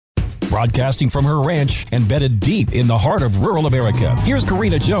Broadcasting from her ranch embedded deep in the heart of rural America, here's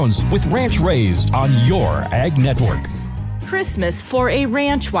Karina Jones with Ranch Raised on your Ag Network. Christmas for a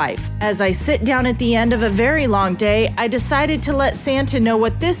ranch wife. As I sit down at the end of a very long day, I decided to let Santa know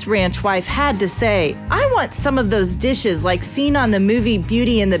what this ranch wife had to say. I want some of those dishes like seen on the movie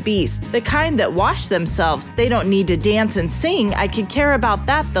Beauty and the Beast, the kind that wash themselves. They don't need to dance and sing. I could care about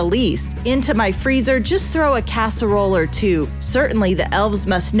that the least. Into my freezer, just throw a casserole or two. Certainly the elves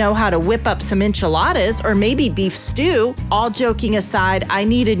must know how to whip up some enchiladas or maybe beef stew. All joking aside, I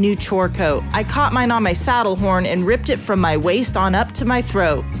need a new chore coat. I caught mine on my saddle horn and ripped it from my waist on up to my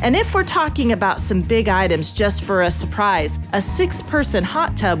throat. And if we're talking about some big items just for a surprise, a 6-person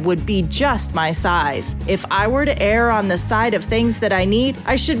hot tub would be just my size. If I were to err on the side of things that I need,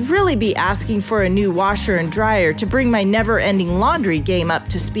 I should really be asking for a new washer and dryer to bring my never-ending laundry game up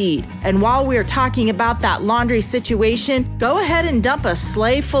to speed. And while we're talking about that laundry situation, go ahead and dump a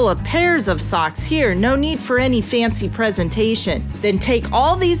sleigh full of pairs of socks here, no need for any fancy presentation. Then take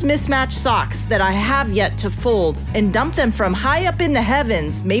all these mismatched socks that I have yet to fold and dump them from high up in the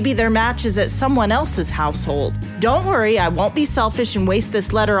heavens. Maybe they're matches at someone else's household. Don't worry, I won't be selfish and waste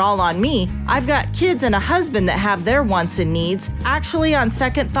this letter all on me. I've got kids and a husband that have their wants and needs. Actually, on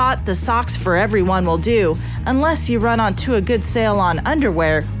second thought, the socks for everyone will do. Unless you run onto a good sale on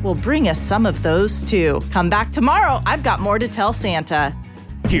underwear, we'll bring us some of those too. Come back tomorrow, I've got more to tell Santa.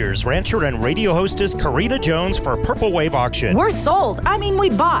 Here's rancher and radio hostess Karina Jones for Purple Wave Auction. We're sold. We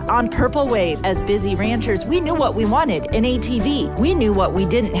bought on Purple Wave. As busy ranchers, we knew what we wanted, an ATV. We knew what we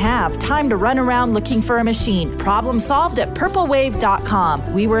didn't have, time to run around looking for a machine. Problem solved at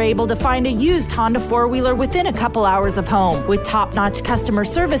purplewave.com. We were able to find a used Honda 4-wheeler within a couple hours of home. With top-notch customer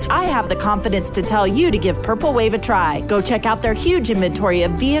service, I have the confidence to tell you to give Purple Wave a try. Go check out their huge inventory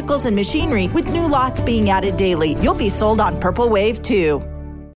of vehicles and machinery with new lots being added daily. You'll be sold on Purple Wave too.